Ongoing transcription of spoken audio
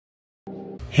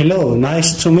Hello,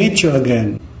 nice to meet you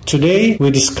again. Today,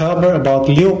 we discover about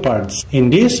leopards. In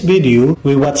this video,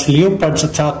 we watch leopards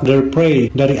attack their prey,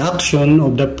 the reaction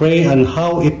of the prey and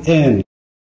how it ends.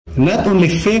 Not only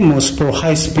famous for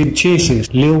high-speed chases,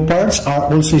 leopards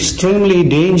are also extremely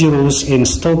dangerous in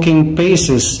stalking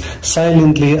paces,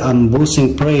 silently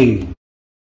ambushing prey.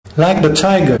 Like the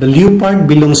tiger, the leopard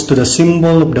belongs to the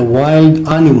symbol of the wild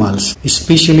animals,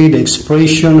 especially the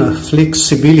expression of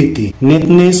flexibility,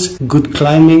 neatness, good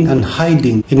climbing and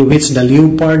hiding, in which the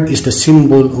leopard is the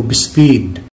symbol of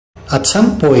speed. At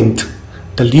some point,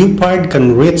 the leopard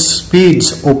can reach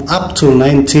speeds of up to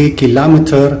 90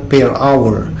 km per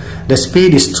hour. The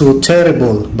speed is too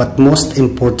terrible, but most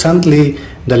importantly,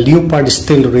 the leopard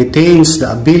still retains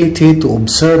the ability to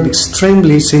observe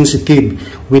extremely sensitive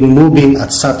when moving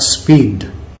at such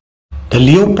speed. The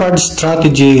leopard's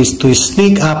strategy is to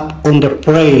sneak up on the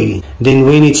prey. Then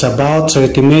when it's about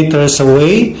 30 meters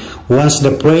away, once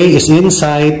the prey is in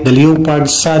sight, the leopard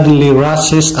suddenly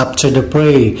rushes after the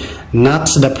prey,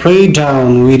 knocks the prey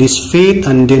down with its feet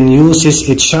and then uses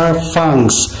its sharp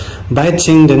fangs,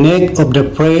 biting the neck of the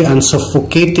prey and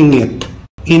suffocating it.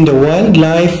 In the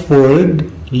wildlife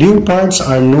world, leopards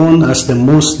are known as the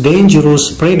most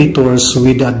dangerous predators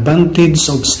with the advantage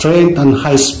of strength and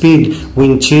high speed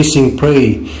when chasing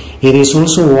prey. It is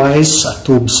also wise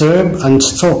to observe and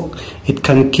stalk. It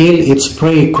can kill its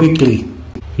prey quickly.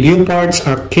 Leopards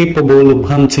are capable of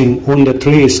hunting on the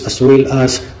trees as well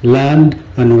as land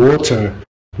and water.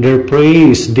 Their prey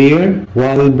is deer,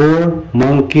 wild boar,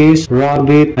 monkeys,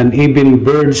 rabbit, and even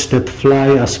birds that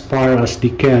fly as far as they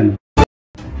can.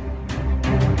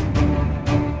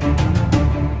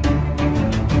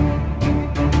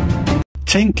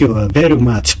 Thank you very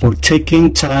much for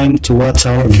taking time to watch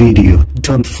our video.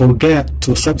 Don't forget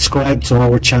to subscribe to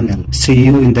our channel. See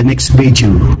you in the next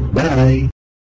video. Bye.